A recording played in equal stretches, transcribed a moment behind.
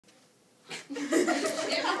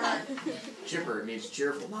Chipper means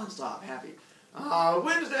cheerful, nonstop, happy.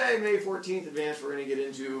 Wednesday, May 14th, advance, we're going to get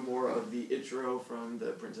into more of the intro from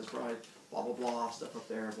The Princess Bride, blah, blah, blah, stuff up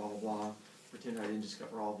there, blah, blah, blah. Pretend I didn't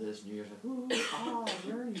discover all this, New Year's like, ooh, ah,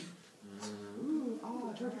 Journey, ooh,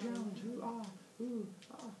 ah, Treasure Challenge, ooh, ah.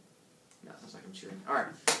 No, that's like I'm cheering.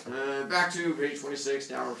 Alright, back to page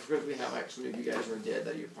 26. Now, because we have actually, if you guys are dead,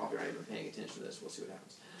 that you're probably not even paying attention to this. We'll see what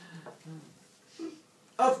happens.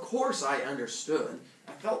 Of course I understood.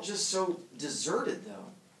 I felt just so deserted, though.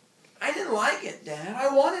 I didn't like it, Dad.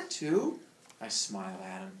 I wanted to. I smiled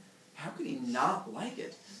at him. How could he not like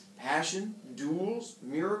it? Passion, duels,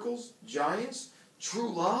 miracles, giants,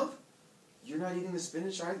 true love? You're not eating the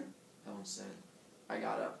spinach either? Helen said. I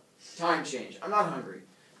got up. Time change. I'm not hungry.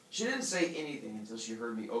 She didn't say anything until she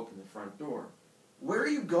heard me open the front door. Where are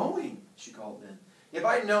you going? She called then. If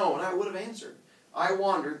I'd known, I would have answered. I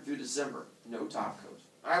wandered through December. No topcoat.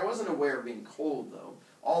 I wasn't aware of being cold, though.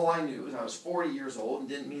 All I knew is I was 40 years old and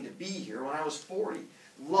didn't mean to be here when I was 40,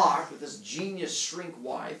 locked with this genius shrink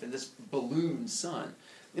wife and this balloon son.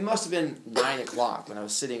 It must have been 9 o'clock when I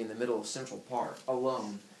was sitting in the middle of Central Park,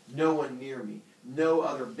 alone, no one near me, no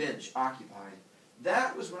other bench occupied.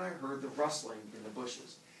 That was when I heard the rustling in the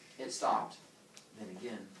bushes. It stopped. Then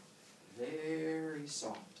again, very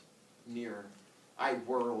soft, nearer. I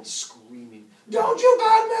whirled, screaming, "Don't you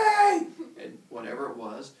got me!" And whatever it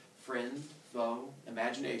was, friend, foe,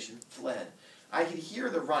 imagination, fled. I could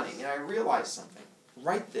hear the running, and I realized something.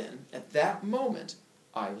 Right then, at that moment,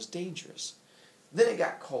 I was dangerous. Then it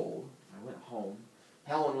got cold. I went home.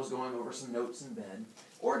 Helen was going over some notes in bed.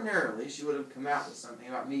 Ordinarily, she would have come out with something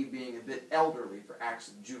about me being a bit elderly for acts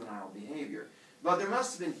of juvenile behavior. But there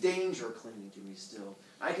must have been danger clinging to me still.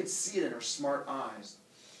 I could see it in her smart eyes.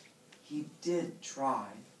 He did try,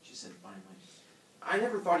 she said finally. I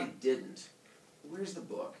never thought he didn't. Where's the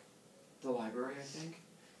book? The library, I think.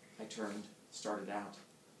 I turned, started out.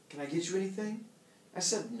 Can I get you anything? I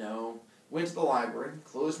said no, went to the library,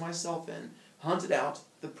 closed myself in, hunted out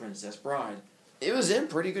The Princess Bride. It was in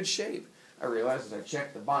pretty good shape. I realized as I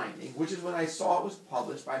checked the binding, which is when I saw it was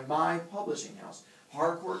published by my publishing house,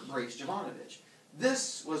 Harcourt Brace Jovanovich.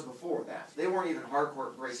 This was before that. They weren't even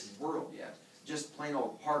Harcourt Brace's world yet. Just plain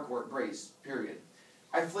old Harcourt Brace, period.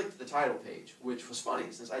 I flicked the title page, which was funny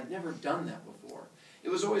since I'd never done that before. It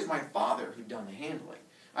was always my father who'd done the handling.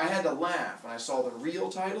 I had to laugh when I saw the real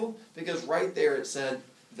title because right there it said,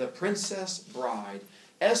 The Princess Bride,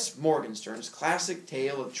 S. Morgenstern's classic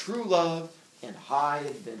tale of true love and high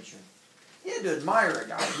adventure. He had to admire a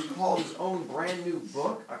guy who called his own brand new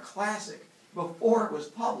book a classic before it was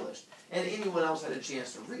published and anyone else had a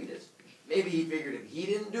chance to read it. Maybe he figured if he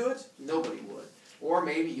didn't do it, nobody would. Or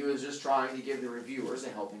maybe he was just trying to give the reviewers a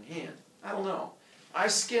helping hand. I don't know. I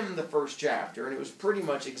skimmed the first chapter, and it was pretty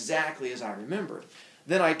much exactly as I remembered.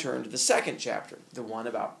 Then I turned to the second chapter, the one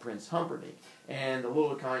about Prince Humperdinck, and the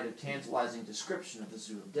little kind of tantalizing description of the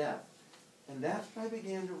Zoo of Death. And that's when I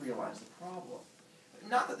began to realize the problem.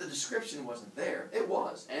 Not that the description wasn't there. It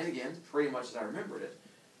was, and again, pretty much as I remembered it.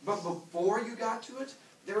 But before you got to it,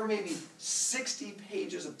 there were maybe 60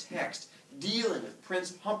 pages of text dealing with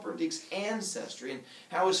Prince Humperdinck's ancestry and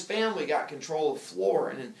how his family got control of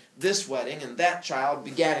Florin and this wedding and that child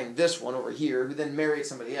begatting this one over here who then married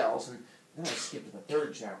somebody else. And then I skipped to the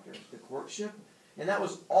third chapter, the courtship. And that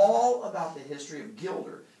was all about the history of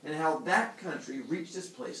Gilder and how that country reached its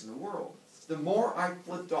place in the world. The more I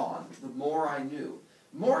flipped on, the more I knew.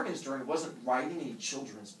 Morgenstern wasn't writing any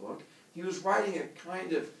children's book. He was writing a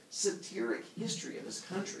kind of satiric history of his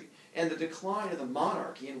country and the decline of the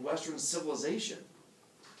monarchy and Western civilization.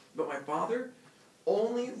 But my father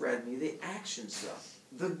only read me the action stuff,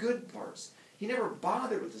 the good parts. He never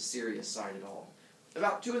bothered with the serious side at all.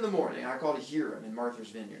 About 2 in the morning, I called Hiram in Martha's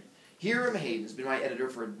Vineyard. Hiram Hayden's been my editor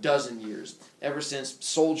for 12 years, ever since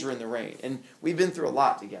Soldier in the Rain, and we've been through a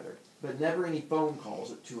lot together, but never any phone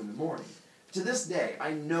calls at 2 in the morning. To this day,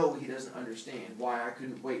 I know he doesn't understand why I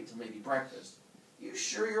couldn't wait till maybe breakfast. You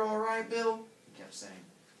sure you're all right, Bill? He kept saying.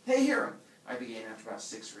 Hey, Hiram, I began after about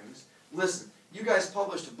 6 rings. Listen, you guys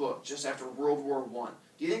published a book just after World War I.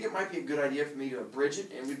 Do you think it might be a good idea for me to abridge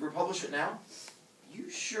it and we'd republish it now? You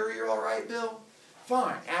sure you're all right, Bill?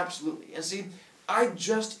 Fine, absolutely. And see, I'd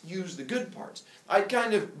just use the good parts. I'd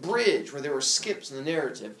kind of bridge where there were skips in the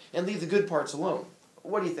narrative and leave the good parts alone.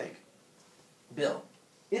 What do you think? Bill,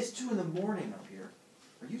 it's 2 in the morning up here.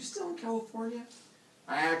 Are you still in California?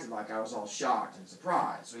 I acted like I was all shocked and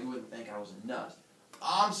surprised so he wouldn't think I was a nut.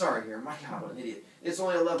 I'm sorry, Hiram. My God, what an idiot. It's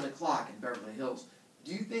only 11 o'clock in Beverly Hills.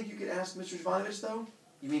 Do you think you could ask Mr. Jovanovich, though?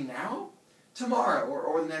 You mean now? Tomorrow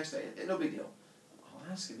or the next day. No big deal.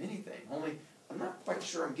 I'll ask him anything. Only I'm not quite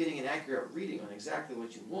sure I'm getting an accurate reading on exactly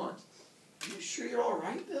what you want. Are you sure you're all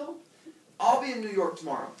right, Bill? I'll be in New York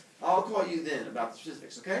tomorrow. I'll call you then about the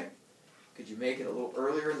specifics, okay? Could you make it a little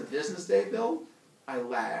earlier in the business day, Bill? I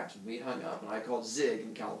laughed, and we hung up, and I called Zig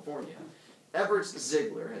in California. Everett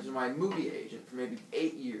Ziegler has been my movie agent for maybe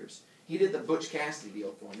 8 years. He did the Butch Cassidy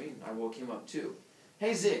deal for me, and I woke him up too.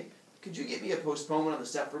 Hey, Zig, could you get me a postponement on the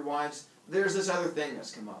Stepford Wives? There's this other thing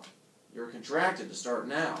that's come up. You're contracted to start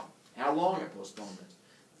now. How long a postponement?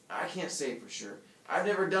 I can't say for sure. I've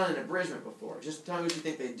never done an abridgment before. Just tell me what you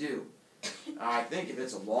think they do. I think if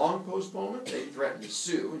it's a long postponement, they threaten to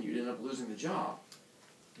sue, and you'd end up losing the job.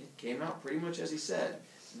 It came out pretty much as he said.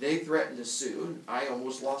 They threatened to sue, and I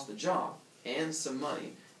almost lost the job, and some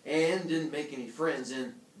money, and didn't make any friends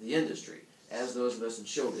in the industry, as those of us in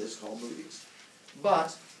showbiz call movies.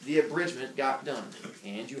 But the abridgment got done,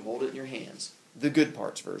 and you hold it in your hands. The good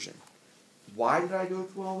parts version. Why did I go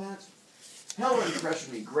through all that? Helen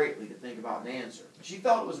pressured me greatly to think about an answer. She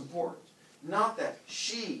felt it was important. Not that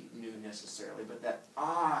she knew necessarily, but that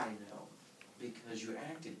I know. Because you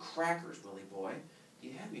acted crackers, Willie boy.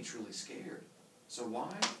 You had me truly scared. So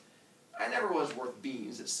why? I never was worth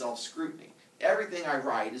beans at self-scrutiny. Everything I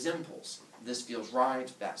write is impulse. This feels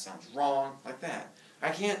right, that sounds wrong, like that. I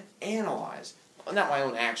can't analyze. Well, not my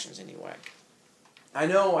own actions, anyway. I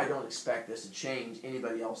know I don't expect this to change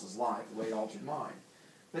anybody else's life the way it altered mine.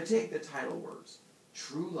 But take the title words,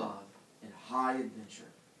 true love and high adventure.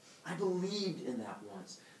 I believed in that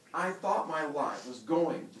once. I thought my life was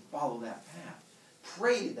going to follow that path.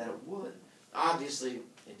 Prayed that it would. Obviously,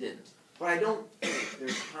 it didn't. But I don't think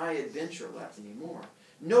there's high adventure left anymore.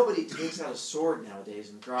 Nobody takes out a sword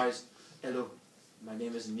nowadays and cries, hello, my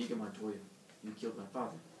name is Inigo Montoya. You killed my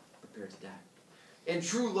father. Prepare to die. And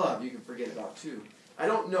true love you can forget about too. I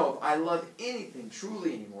don't know if I love anything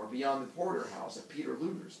truly anymore beyond the porterhouse at Peter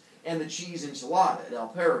Luger's and the cheese enchilada at El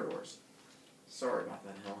Parador's. Sorry about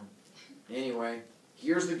that, Helen. Anyway,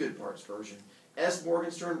 here's the good parts version. S.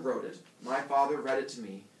 Morgenstern wrote it, my father read it to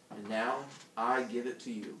me, and now I give it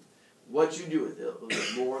to you. What you do with it will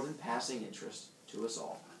be more than passing interest to us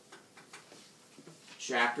all.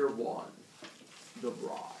 Chapter 1, The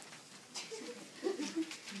Bride.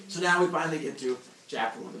 So now we finally get to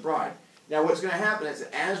Chapter 1, The Bride. Now what's going to happen is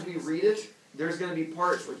that as we read it, there's going to be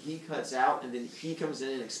parts where he cuts out, and then he comes in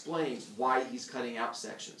and explains why he's cutting out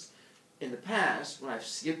sections. In the past, when I've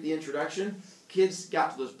skipped the introduction, kids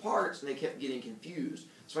got to those parts and they kept getting confused.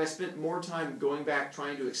 So I spent more time going back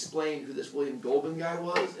trying to explain who this William Goldman guy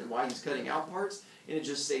was and why he's cutting out parts, and it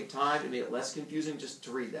just saved time and made it less confusing just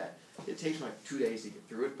to read that. It takes me like 2 days to get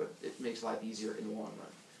through it, but it makes life easier in the long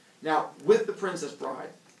run. Now, with The Princess Bride,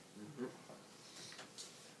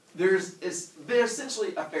 there's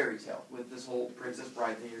essentially a fairy tale with this whole Princess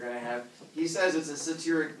Bride thing you're going to have. He says it's a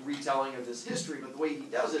satiric retelling of this history, but the way he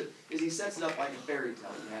does it is he sets it up like a fairy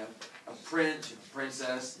tale. You have a prince, a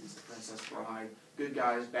princess, it's the Princess Bride, good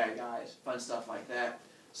guys, bad guys, fun stuff like that.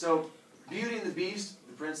 So, Beauty and the Beast,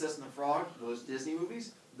 The Princess and the Frog, those Disney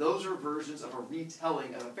movies, those are versions of a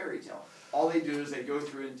retelling of a fairy tale. All they do is they go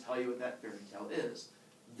through and tell you what that fairy tale is.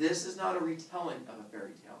 This is not a retelling of a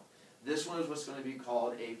fairy tale. This one is what's going to be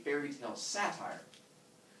called a fairy tale satire.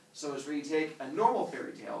 So it's where you take a normal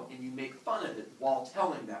fairy tale and you make fun of it while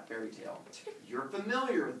telling that fairy tale. You're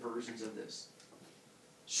familiar with versions of this.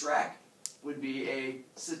 Shrek would be a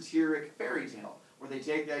satiric fairy tale, where they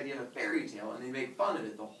take the idea of a fairy tale and they make fun of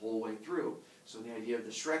it the whole way through. So the idea of the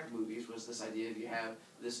Shrek movies was this idea of you have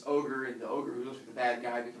this ogre, and the ogre who looks like the bad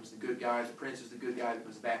guy becomes the good guy, the prince is the good guy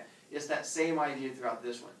becomes the bad. It's that same idea throughout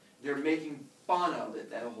this one. They're making fun of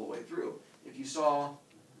it that whole way through. If you saw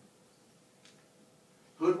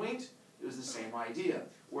Hoodwinked, it was the same idea,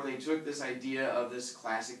 where they took this idea of this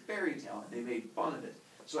classic fairy tale and they made fun of it.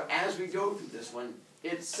 So as we go through this one,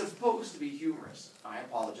 it's supposed to be humorous. I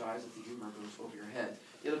apologize if the humor goes over your head.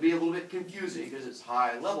 It'll be a little bit confusing because it's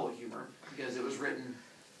high-level humor, because it was written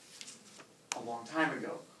a long time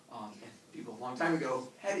ago. And people a long time ago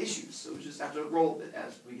had issues, so we just have to roll with it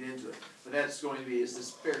as we get into it. But that's going to be is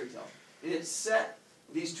this fairy tale. And it's set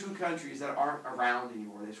these two countries that aren't around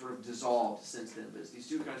anymore. They sort of dissolved since then. But it's these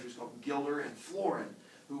two countries called Gilder and Florin,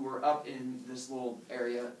 who were up in this little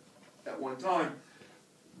area at one time.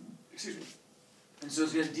 Excuse me. And so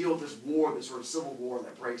it's going to deal with this war, this sort of civil war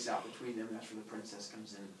that breaks out between them. That's where the princess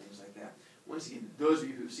comes in and things like that. Once again, those of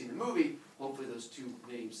you who've seen the movie, hopefully those two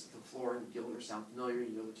names, the Florin and Gilder, sound familiar.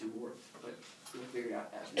 You know the two wars, but we'll figure it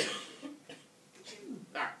out as we go.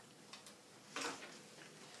 All right.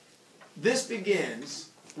 This begins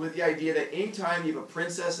with the idea that anytime you have a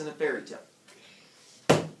princess in a fairy tale,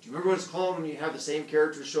 do Remember what it's called when you have the same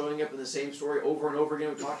characters showing up in the same story over and over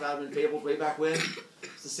again? We talked about it in Fables way back when.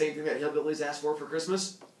 It's the same thing that hillbillies asked for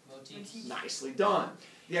Christmas. Motif. Nicely done.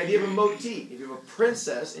 The idea of a motif. If you have a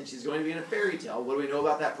princess and she's going to be in a fairy tale, what do we know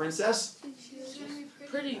about that princess? She's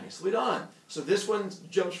pretty. Nicely done. So this one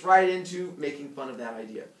jumps right into making fun of that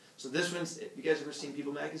idea. So this one's, you guys ever seen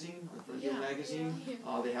People Magazine? The Frontier Magazine?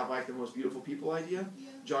 Yeah. They have like the most beautiful people idea. Yeah.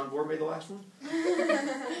 John Bohr made the last one.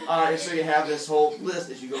 And so you have this whole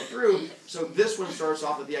list as you go through. So this one starts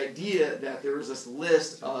off with the idea that there is this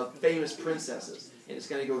list of famous princesses. And it's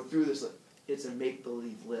going to go through this. It's a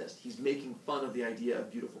make-believe list. He's making fun of the idea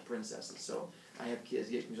of beautiful princesses. So I have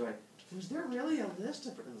kids get me like, was there really a list?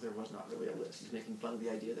 No, there was not really a list. He's making fun of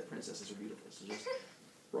the idea that princesses are beautiful. So just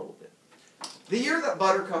roll with it. The year that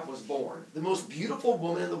Buttercup was born, the most beautiful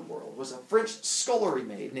woman in the world was a French scullery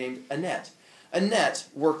maid named Annette. Annette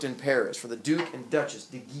worked in Paris for the Duke and Duchess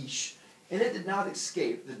de Guiche, and it did not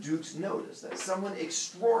escape the Duke's notice that someone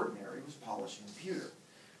extraordinary was polishing the pewter.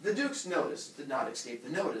 The Duke's notice did not escape the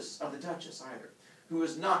notice of the Duchess either, who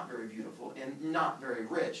was not very beautiful and not very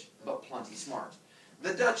rich, but plenty smart.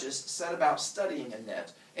 The Duchess set about studying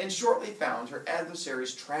Annette, and shortly found her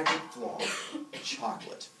adversary's tragic flaw,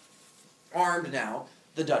 chocolate. Armed now,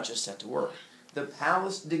 the Duchess set to work. The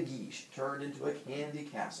Palace de Guiche turned into a candy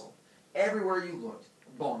castle. Everywhere you looked,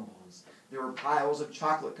 bonbons. There were piles of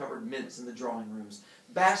chocolate-covered mints in the drawing rooms,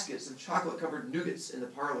 baskets of chocolate-covered nougats in the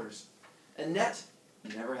parlors. Annette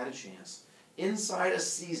never had a chance. Inside a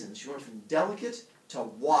season, she went from delicate to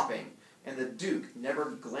whopping, and the Duke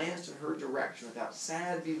never glanced in her direction without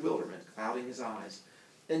sad bewilderment clouding his eyes.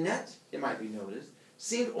 Annette, it might be noted,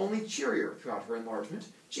 seemed only cheerier throughout her enlargement.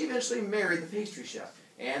 She eventually married the pastry chef,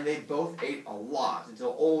 and they both ate a lot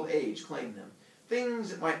until old age claimed them.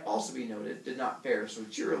 Things, it might also be noted, did not fare so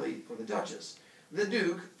cheerily for the Duchess. The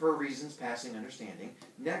Duke, for reasons passing understanding,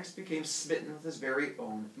 next became smitten with his very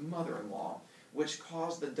own mother-in-law, which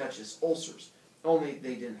caused the Duchess ulcers, only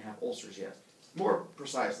they didn't have ulcers yet. More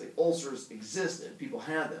precisely, ulcers existed, people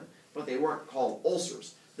had them, but they weren't called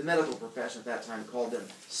ulcers. The medical profession at that time called them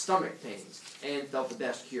stomach pains, and felt the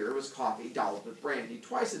best cure was coffee dolloped with brandy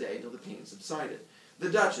twice a day until the pain subsided. The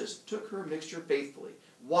Duchess took her mixture faithfully,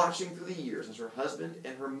 watching through the years as her husband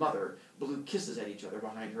and her mother blew kisses at each other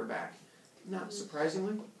behind her back. Not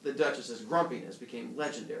surprisingly, the Duchess's grumpiness became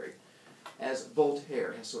legendary, as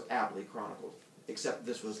Voltaire has so aptly chronicled, except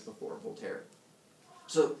this was before Voltaire.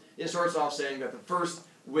 So it starts off saying that the first,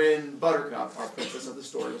 when Buttercup, our princess of the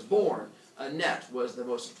story, was born, Annette was the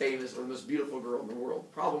most famous or the most beautiful girl in the world.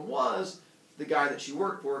 The problem was, the guy that she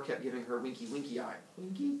worked for kept giving her winky, winky eye.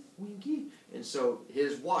 Winky, winky. And so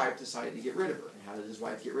his wife decided to get rid of her. And how did his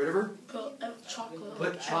wife get rid of her? Put chocolate.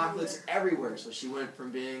 Put chocolates everywhere. So she went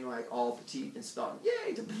from being like all petite and stuff,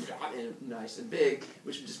 yay, to and nice and big,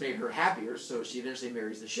 which just made her happier. So she eventually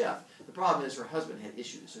marries the chef. The problem is her husband had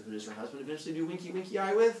issues. So who does her husband eventually do winky, winky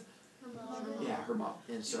eye with? Yeah, her mom.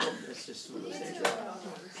 And so it's just one of those things.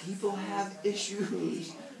 People have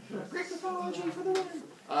issues. Great mythology for the win.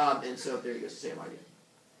 And so there you go, same idea.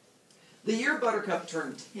 The year Buttercup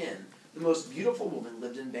turned 10, the most beautiful woman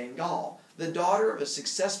lived in Bengal, the daughter of a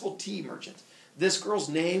successful tea merchant. This girl's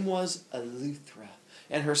name was Eleuthera,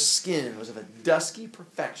 and her skin was of a dusky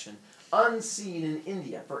perfection, unseen in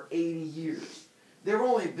India for 80 years. There have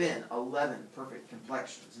only been 11 perfect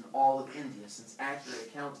complexions in all of India since accurate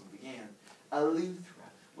accounting began.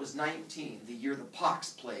 Eleuthera was 19 the year the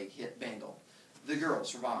pox plague hit Bengal. The girl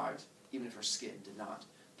survived, even if her skin did not.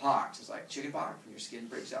 Pox is like chicken pox, when your skin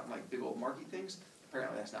breaks out in like big old marky things.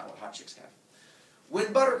 Apparently that's not what hot chicks have.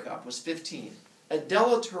 When Buttercup was 15,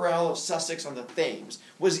 Adela Terrell of Sussex on the Thames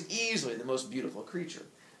was easily the most beautiful creature.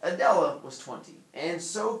 Adela was 20, and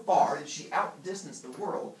so far did she outdistance the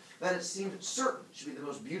world that it seemed certain she'd be the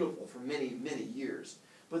most beautiful for many, many years.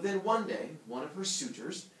 But then one day, one of her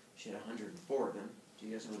suitors, she had 104 of them. Do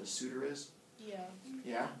you guys know what a suitor is? Yeah.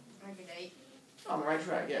 Yeah? I could date. On the right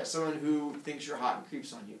track, yeah. Someone who thinks you're hot and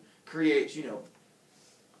creeps on you. Creates,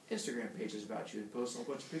 Instagram pages about you and posts a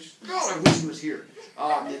bunch of pictures. God, I wish he was here.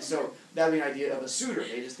 And so that would be an idea of a suitor.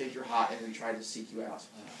 They just think you're hot and they try to seek you out.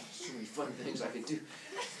 So many fun things I could do.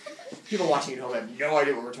 People watching at home have no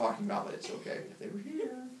idea what we're talking about, but it's okay if they were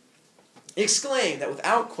here. Exclaim that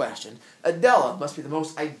without question, Adela must be the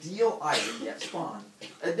most ideal item yet spawned.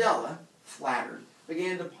 Adela, flattered,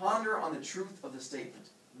 began to ponder on the truth of the statement.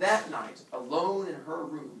 That night, alone in her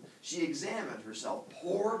room, she examined herself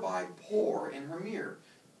pore by pore in her mirror.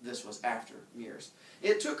 This was after mirrors.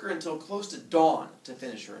 It took her until close to dawn to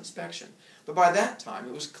finish her inspection. But by that time,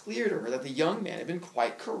 it was clear to her that the young man had been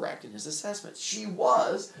quite correct in his assessment. She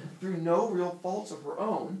was, through no real faults of her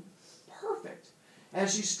own, perfect.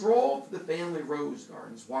 As she strolled through the family rose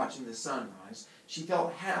gardens watching the sunrise, she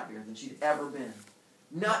felt happier than she'd ever been.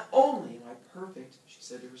 Not only am I perfect, she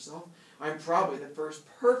said to herself, I'm probably the first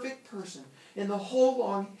perfect person in the whole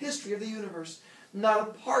long history of the universe. Not a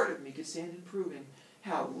part of me could stand improving.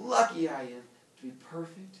 How lucky I am to be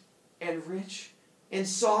perfect and rich and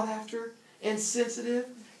sought after and sensitive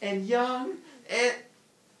and young and...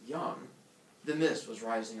 Young? The mist was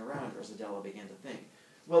rising around her as Adela began to think.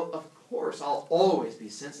 Well, of course, I'll always be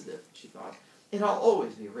sensitive, she thought, and I'll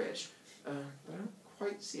always be rich. But I don't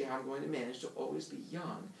quite see how I'm going to manage to always be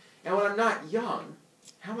young. And when I'm not young,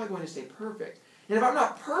 how am I going to stay perfect? And if I'm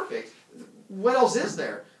not perfect, what else is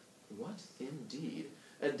there? What indeed?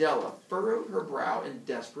 Adela furrowed her brow in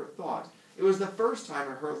desperate thought. It was the first time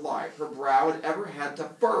in her life her brow had ever had to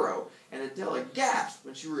furrow, and Adela gasped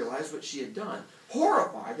when she realized what she had done,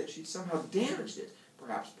 horrified that she'd somehow damaged it,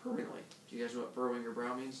 perhaps permanently. Do you guys know what furrowing your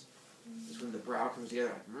brow means? It's when the brow comes together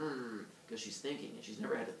like, because she's thinking, and she's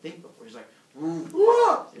never had to think before. She's like,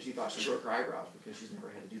 and she thought she broke her eyebrows because she's never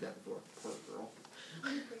had to do that before. Poor girl.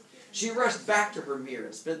 She rushed back to her mirror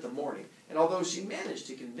and spent the morning, and although she managed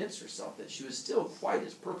to convince herself that she was still quite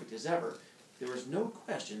as perfect as ever, there was no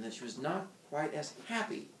question that she was not quite as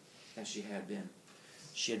happy as she had been.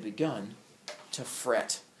 She had begun to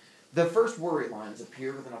fret. The first worry lines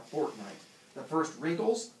appeared within a fortnight, the first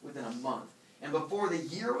wrinkles within a month, and before the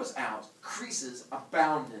year was out, creases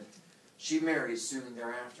abounded. She married soon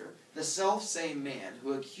thereafter, the self-same man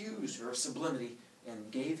who accused her of sublimity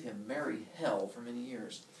and gave him merry hell for many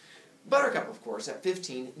years. Buttercup, of course, at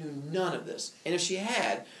 15, knew none of this, and if she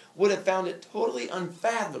had, would have found it totally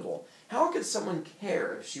unfathomable. How could someone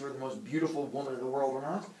care if she were the most beautiful woman in the world or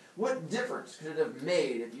not? What difference could it have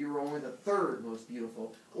made if you were only the third most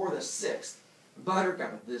beautiful, or the sixth?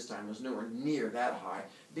 Buttercup at this time was nowhere near that high,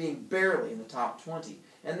 being barely in the top 20,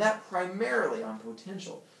 and that primarily on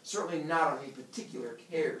potential, certainly not on any particular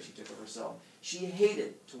care she took of herself. She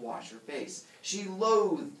hated to wash her face. She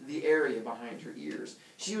loathed the area behind her ears.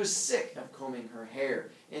 She was sick of combing her hair,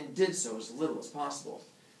 and did so as little as possible.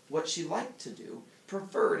 What she liked to do,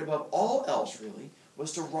 preferred above all else really,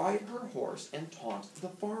 was to ride her horse and taunt the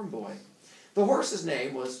farm boy. The horse's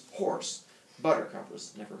name was Horse. Buttercup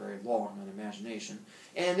was never very long on imagination,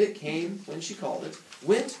 and it came when she called it,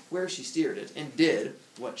 went where she steered it, and did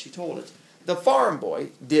what she told it. The farm boy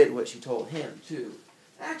did what she told him, too.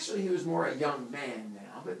 Actually, he was more a young man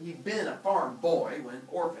now, but he'd been a farm boy when,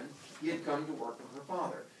 orphaned, he had come to work with her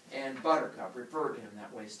father, and Buttercup referred to him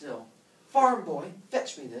that way still. Farm boy,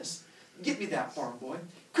 fetch me this. Get me that, farm boy.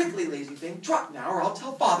 Quickly, lazy thing, trot now, or I'll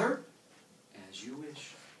tell father. As you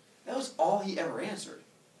wish. That was all he ever answered.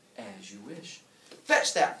 As you wish.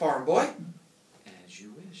 Fetch that, farm boy. As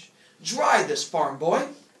you wish. Dry this, farm boy.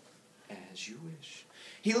 As you wish.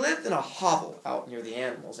 He lived in a hovel out near the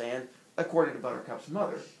animals, and, according to Buttercup's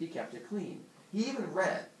mother, he kept it clean. He even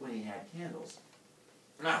read when he had candles.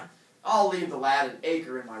 I'll leave the lad an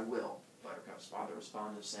acre in my will, Buttercup's father was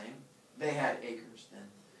fond of saying. They had acres then.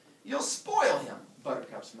 You'll spoil him,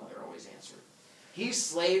 Buttercup's mother always answered. He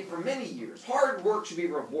slaved for many years. Hard work should be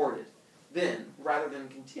rewarded. Then, rather than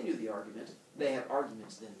continue the argument, they had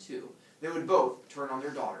arguments then too. They would both turn on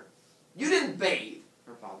their daughter. You didn't bathe,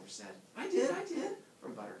 her father said. I did,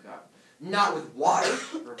 from Buttercup. Not with water,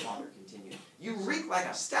 her father continued. You reek like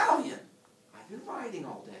a stallion. I've been riding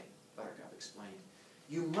all day, Buttercup explained.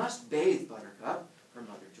 You must bathe, Buttercup, her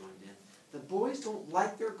mother joined in. The boys don't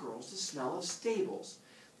like their girls to smell of stables.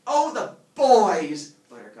 Oh, the boys,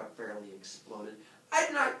 Buttercup fairly exploded. I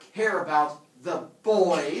do not care about the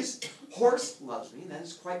boys. Horse loves me, and that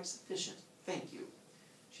is quite sufficient. Thank you.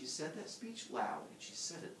 She said that speech loud, and she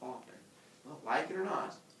said it often. Well, like it or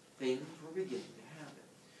not, things were beginning to happen.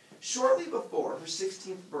 Shortly before her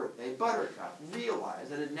 16th birthday, Buttercup realized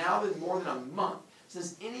that it had now been more than a month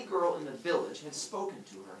since any girl in the village had spoken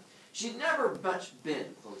to her. She'd never much been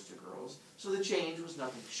close to girls, so the change was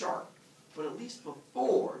nothing sharp. But at least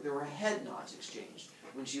before, there were head nods exchanged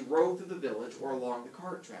when she rode through the village or along the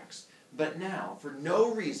cart tracks. But now, for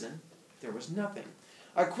no reason, there was nothing.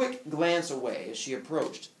 A quick glance away as she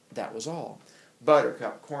approached, that was all.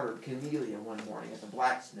 Buttercup cornered Cornelia one morning at the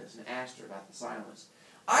blacksmith's and asked her about the silence.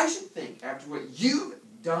 I should think, after what you've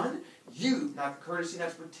done, you'd have the courtesy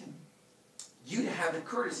not to pretend. You'd have the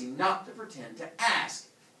courtesy not to pretend to ask,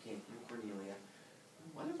 came from Cornelia.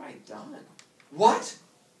 What have I done? What?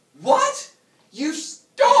 What? You've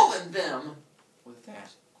stolen them! With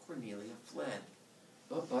that, Cornelia fled.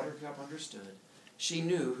 But Buttercup understood. She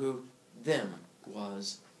knew who them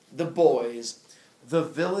was. The boys. The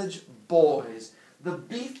village boys. The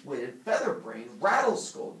beef-witted, feather-brained,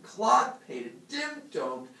 rattle-skulled, clod-pated,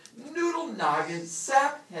 dim-domed, noodle-noggin,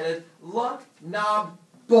 sap-headed, lunk-knobbed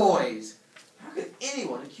boys. How could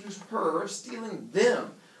anyone accuse her of stealing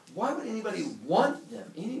them? Why would anybody want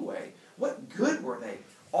them anyway? What good were they?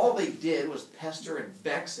 All they did was pester and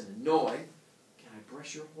vex and annoy. Can I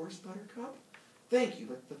brush your horse, Buttercup? Thank you,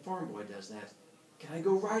 but the farm boy does that. Can I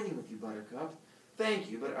go riding with you, Buttercup?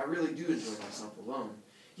 Thank you, but I really do enjoy myself alone.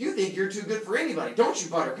 You think you're too good for anybody, don't you,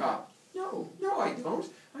 Buttercup? No, I don't.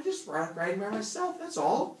 I just riding by myself, that's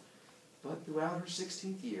all. But throughout her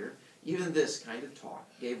 16th year, even this kind of talk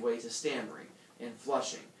gave way to stammering and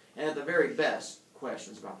flushing, and at the very best,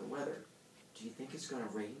 questions about the weather. Do you think it's going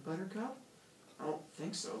to rain, Buttercup? I don't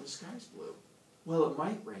think so. The sky's blue. Well, it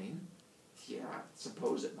might rain. Yeah, I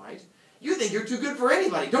suppose it might. You think you're too good for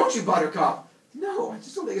anybody, don't you, Buttercup? No, I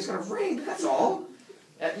just don't think it's going to rain, that's all.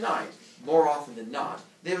 At night, more often than not,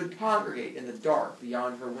 they would congregate in the dark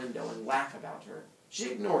beyond her window and laugh about her.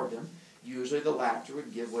 She ignored them. Usually the laughter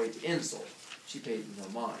would give way to insult. She paid them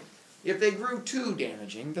no mind. If they grew too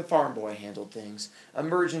damaging, the farm boy handled things,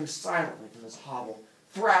 emerging silently from his hovel,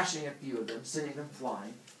 thrashing a few of them, sending them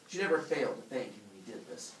flying. She never failed to thank him when he did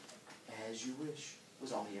this. As you wish,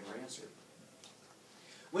 was all he ever answered.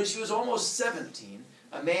 When she was almost 17,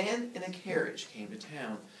 a man in a carriage came to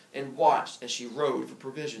town and watched as she rode for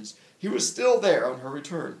provisions. He was still there on her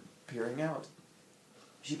return, peering out.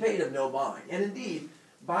 She paid him no mind, and indeed,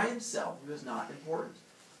 by himself he was not important.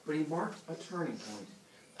 But he marked a turning point.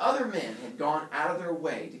 Other men had gone out of their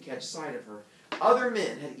way to catch sight of her. Other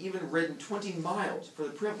men had even ridden 20 miles for the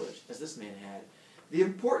privilege, as this man had. The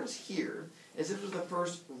importance here is it was the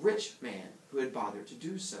first rich man who had bothered to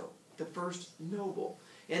do so, the first noble.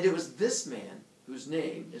 And it was this man, whose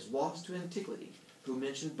name is lost to antiquity, who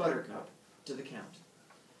mentioned Buttercup to the Count.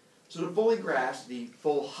 So to fully grasp the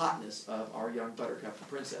full hotness of our young Buttercup, the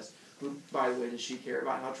princess, who, by the way, does she care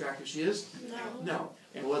about how attractive she is? No.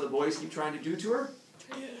 And what do the boys keep trying to do to her?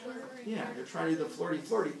 Yeah, they're trying to do the flirty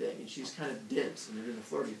thing, and she's kind of dense, and they're doing the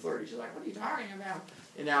flirty. She's like, what are you talking about?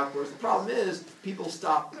 And now, of course, the problem is, people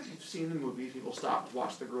stop, you've seen the movies, people stop to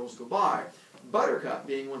watch the girls go by. Buttercup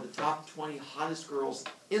being one of the top 20 hottest girls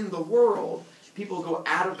in the world, people go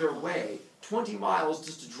out of their way, 20 miles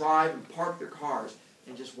just to drive and park their cars,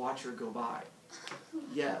 and just watch her go by.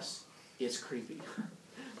 Yes, it's creepy.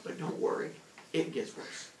 But don't worry, it gets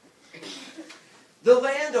worse. The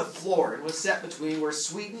land of Florin was set between where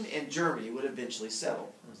Sweden and Germany would eventually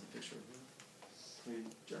settle. There's the picture of Sweden,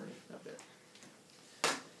 Germany, up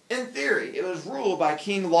there. In theory, it was ruled by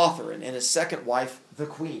King Lotharen and his second wife, the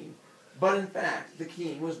Queen. But in fact, the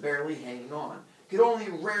king was barely hanging on, could only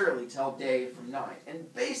rarely tell day from night,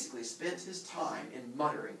 and basically spent his time in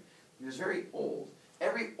muttering. He was very old.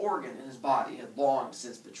 Every organ in his body had long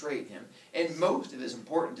since betrayed him, and most of his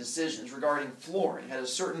important decisions regarding Florin had a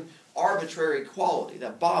certain arbitrary quality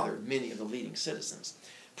that bothered many of the leading citizens.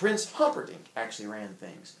 Prince Humperdinck actually ran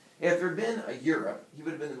things. If there had been a Europe, he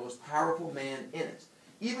would have been the most powerful man in it.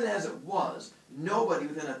 Even as it was, nobody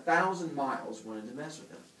within 1,000 miles wanted to mess with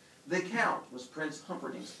him. The Count was Prince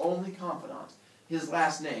Humperdinck's only confidant. His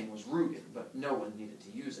last name was Rugen, but no one needed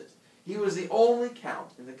to use it. He was the only Count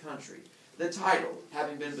in the country, the title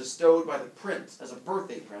having been bestowed by the prince as a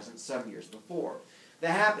birthday present some years before, the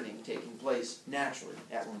happening taking place naturally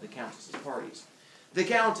at one of the Countess's parties. The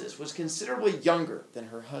Countess was considerably younger than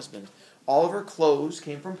her husband. All of her clothes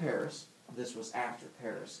came from Paris. This was after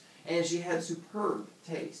Paris. And she had superb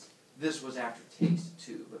taste. This was after taste,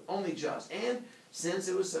 too, but only just. And since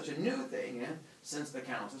it was such a new thing, and since the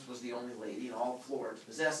Countess was the only lady in all Florin to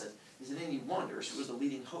possess it, is it any wonder she was the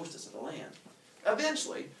leading hostess of the land?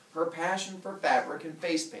 Eventually, her passion for fabric and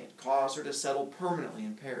face paint caused her to settle permanently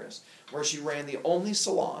in Paris, where she ran the only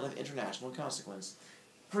salon of international consequence.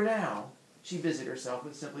 For now, she busied herself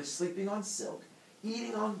with simply sleeping on silk,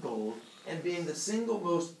 eating on gold, and being the single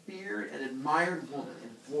most feared and admired woman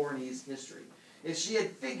in Florinese history. If she had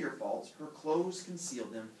figure faults, her clothes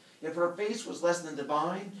concealed them. If her face was less than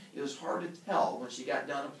divine, it was hard to tell when she got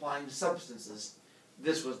done applying substances.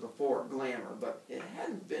 This was before glamour, but it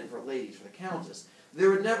hadn't been for ladies for the Countess. There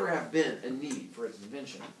would never have been a need for its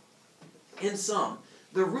invention. In sum,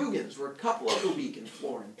 the Rugens were a couple of the week in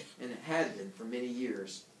Florin, and it had been for many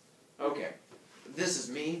years. Okay, this is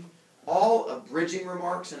me. All abridging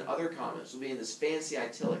remarks and other comments will be in this fancy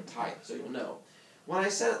italic type, so you'll know. When I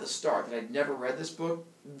said at the start that I'd never read this book,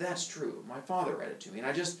 that's true. My father read it to me, and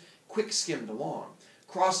I just quick skimmed along,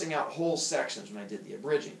 crossing out whole sections when I did the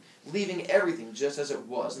abridging, leaving everything just as it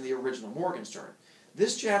was in the original Morgenstern.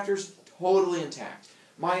 This chapter's totally intact.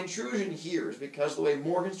 My intrusion here is because of the way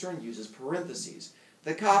Morgenstern uses parentheses.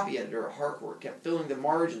 The copy editor at Harcourt kept filling the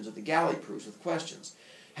margins of the galley proofs with questions.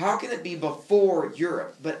 How can it be before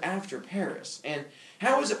Europe, but after Paris? And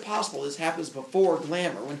how is it possible this happens before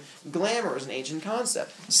glamour, when glamour is an ancient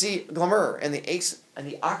concept? See, glamour in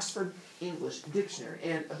the Oxford English Dictionary.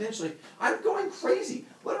 And eventually, I'm going crazy.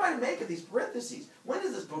 What do I make of these parentheses? When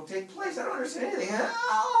does this book take place? I don't understand anything.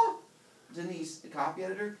 Denise, the copy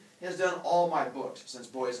editor, has done all my books since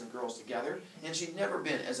Boys and Girls Together, and she'd never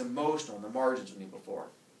been as emotional in the margins with me before.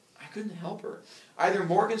 I couldn't help her. Either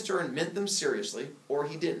Morgenstern meant them seriously, or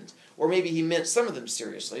he didn't. Or maybe he meant some of them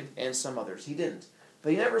seriously, and some others he didn't.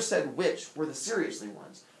 But he never said which were the seriously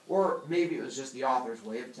ones. Or maybe it was just the author's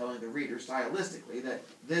way of telling the reader stylistically that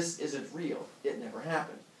this isn't real, it never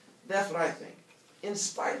happened. That's what I think. In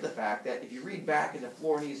spite of the fact that if you read back into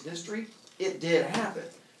Flournoy's history, it did happen.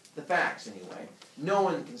 The facts, anyway. No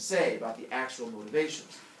one can say about the actual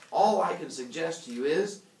motivations. All I can suggest to you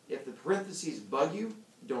is, if the parentheses bug you,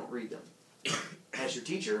 don't read them. As your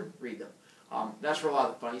teacher, read them. That's where a lot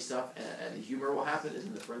of the funny stuff and the humor will happen, is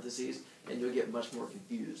in the parentheses, and you'll get much more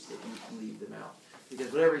confused if you leave them out.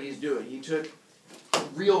 Because whatever he's doing, he took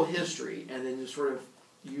real history and then just sort of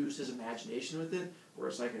used his imagination with it, where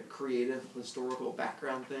it's like a creative, historical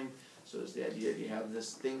background thing. So it's the idea that you have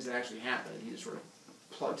this things that actually happen, and he just sort of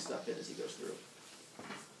plugs stuff in as he goes through.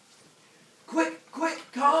 Quick, quick,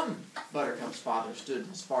 come! Buttercup's father stood in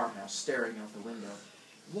his farmhouse, staring out the window.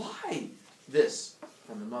 Why? This,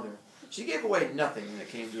 from the mother. She gave away nothing when it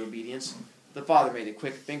came to obedience. The father made a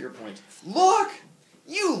quick finger point. Look!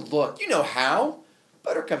 You look! You know how!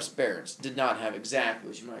 Buttercup's parents did not have exactly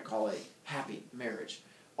what you might call a happy marriage.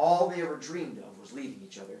 All they ever dreamed of was leaving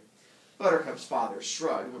each other. Buttercup's father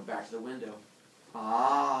shrugged and went back to the window.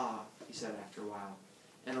 Ah, he said after a while.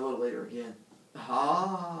 And a little later again.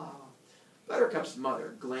 Ah. Buttercup's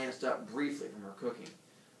mother glanced up briefly from her cooking.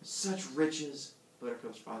 Such riches,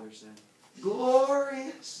 Buttercup's father said.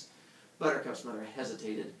 Glorious! Buttercup's mother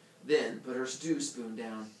hesitated, then put her stew spoon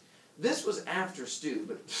down. This was after stew,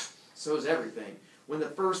 but so is everything. When the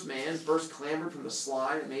first man first clambered from the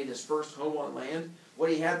slime and made his first home on land,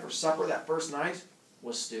 what he had for supper that first night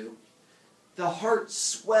was stew. The heart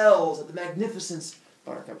swells at the magnificence,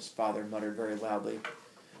 Buttercup's father muttered very loudly.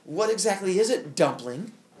 What exactly is it,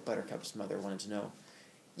 dumpling? Buttercup's mother wanted to know.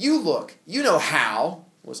 You look, you know how,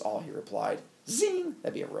 was all he replied. Zing!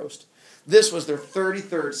 That'd be a roast. This was their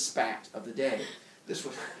 33rd spat of the day. This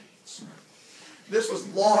was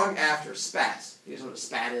long after spats. You guys know what a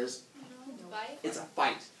spat is? It's a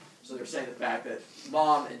fight. So they're saying the fact that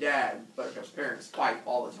mom and dad, Buttercup's parents, fight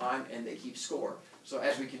all the time and they keep score. So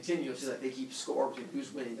as we continue, you'll see that they keep score between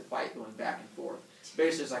who's winning the fight, going back and forth.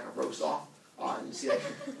 Basically, it's like a roast-off. And you see like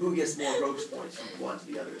who gets more roast points from one to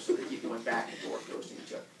the other. So they keep going back and forth, roasting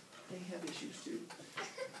each other. They have issues too.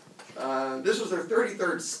 This was their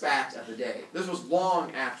 33rd spat of the day. This was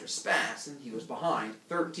long after spats, and he was behind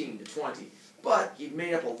 13-20. But he'd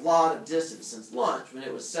made up a lot of distance since lunch when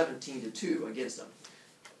it was 17-2 against him.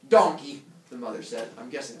 Donkey, the mother said.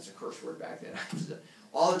 I'm guessing that's a curse word back then.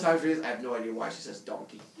 All the times I have no idea why she says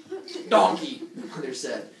donkey. Donkey, the mother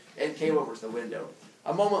said, and came over to the window.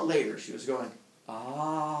 A moment later, she was going,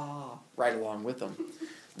 ah, right along with them.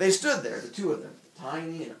 They stood there, the two of them,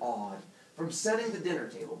 tiny and awed. From setting the dinner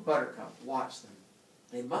table, Buttercup watched them.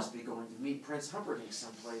 They must be going to meet Prince Humperdinck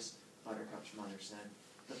someplace, Buttercup's mother said.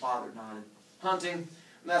 The father nodded. Hunting,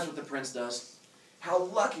 that's what the prince does. How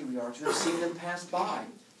lucky we are to have seen them pass by,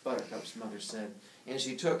 Buttercup's mother said, and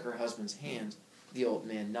she took her husband's hand. The old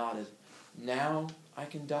man nodded. Now I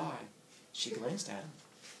can die. She glanced at him.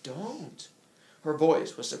 Don't. Her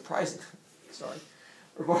voice was surprising. Sorry.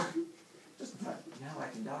 Her voice... Now I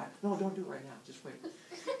can die. No, don't do it right now. Just wait.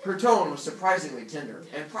 Her tone was surprisingly tender,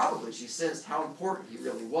 and probably she sensed how important he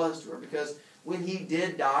really was to her, because when he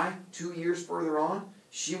did die 2 years further on,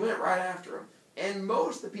 she went right after him. And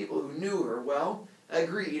most of the people who knew her well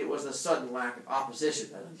agreed it was the sudden lack of opposition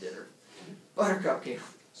that undid her. Buttercup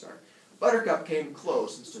came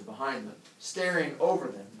close and stood behind them, staring over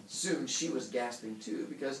them. Soon she was gasping too,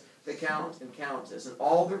 because the Count and Countess and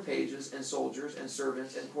all their pages and soldiers and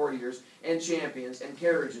servants and courtiers and champions and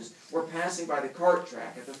carriages were passing by the cart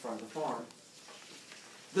track at the front of the farm.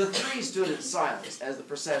 The three stood in silence as the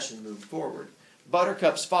procession moved forward.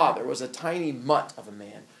 Buttercup's father was a tiny mutt of a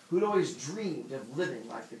man who'd always dreamed of living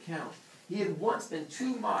like the Count. He had once been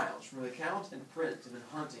 2 miles from where the Count and Prince had been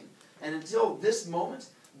hunting, and until this moment,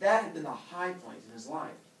 that had been the high point in his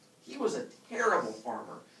life. He was a terrible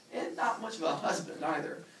farmer, and not much of a husband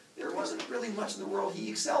either. There wasn't really much in the world he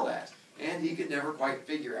excelled at, and he could never quite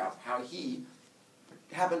figure out how he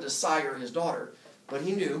happened to sire his daughter. But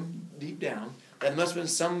he knew, deep down, that must have been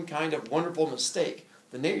some kind of wonderful mistake,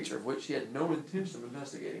 the nature of which he had no intention of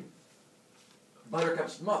investigating.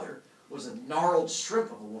 Buttercup's mother was a gnarled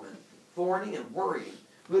shrimp of a woman, thorny and worrying,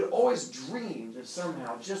 who had always dreamed of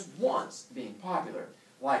somehow just once being popular,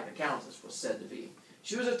 like the Countess was said to be.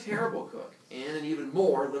 She was a terrible cook, and an even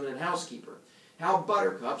more limited housekeeper. How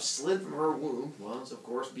Buttercup slid from her womb was, of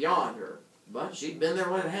course, beyond her, but she'd been there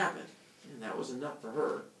when it happened, and that was enough for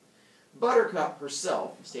her. Buttercup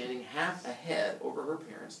herself, standing half ahead over her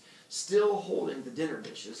parents, still holding the dinner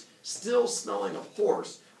dishes, still smelling of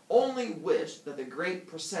horse, only wished that the great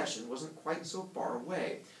procession wasn't quite so far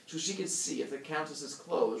away, so she could see if the Countess's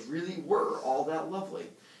clothes really were all that lovely.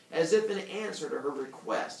 As if in answer to her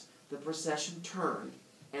request, the procession turned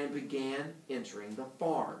and began entering the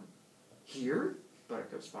farm. Here?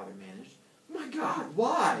 Buttercup's father managed. My God,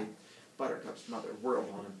 why? Buttercup's mother whirled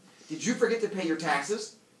on him. Did you forget to pay your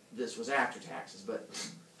taxes? This was after taxes, but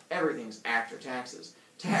everything's after taxes.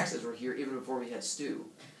 Taxes were here even before we had stew.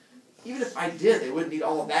 Even if I did, they wouldn't need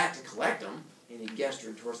all of that to collect them. And he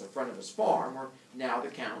gestured towards the front of his farm, where now the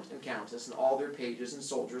Count and Countess and all their pages and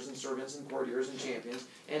soldiers and servants and courtiers and champions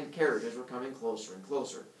and carriages were coming closer and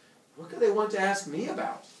closer. What could they want to ask me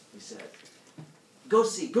about? He said. Go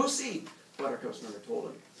see, Buttercup's mother told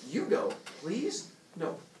him. You go, please?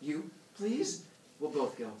 No, you, please? We'll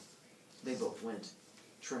both go. They both went,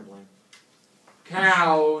 trembling.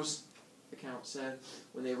 Cows, the Count said,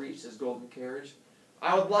 when they reached his golden carriage.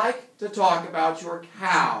 I would like to talk about your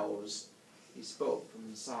cows. He spoke from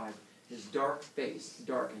inside, his dark face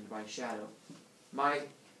darkened by shadow. My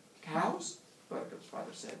cows? Buttercup's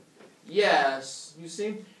father said. Yes, you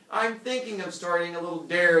see, I'm thinking of starting a little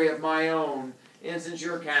dairy of my own, and since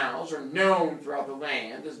your cows are known throughout the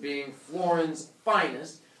land as being Florin's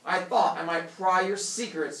finest, I thought I might pry your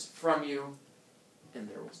secrets from you. And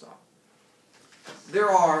there we'll stop. There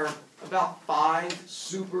are about 5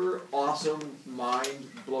 super awesome,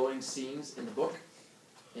 mind-blowing scenes in the book,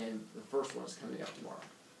 and the first one is coming up tomorrow.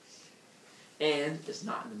 And it's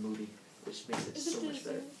not in the movie, which makes it so much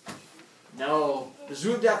better. No, the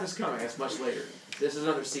Zoo of Death is coming. That's much later. This is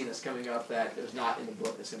another scene that's coming up that is not in the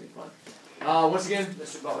book. That's going to be fun. Once again,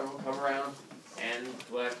 Mr. Butler will come around, and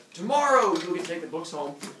tomorrow you'll get to take the books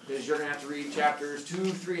home, because you're going to have to read chapters 2,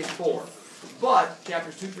 3, and 4. But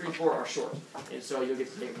chapters 2, 3, and 4 are short, and so you'll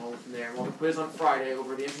get to take them home from there. And we'll have a quiz on Friday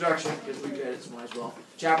over the introduction, because we've read it, so might as well.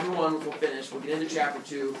 Chapter 1, which we'll finish. We'll get into chapter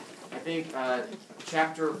 2. I think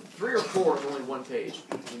chapter 3 or 4 is only 1 page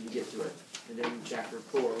when you get to it. And then chapter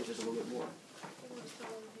 4, which is a little bit more.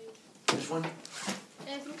 This one? I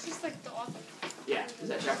think it's just like the author. Yeah. Is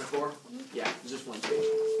that chapter 4? Yeah, it's just 1 page.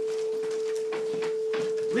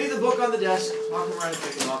 Leave the book on the desk. I'll come around and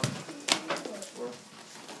pick them up. Or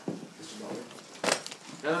Mr. Butler.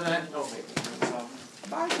 Other than that, oh, wait.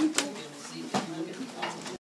 Bye, people.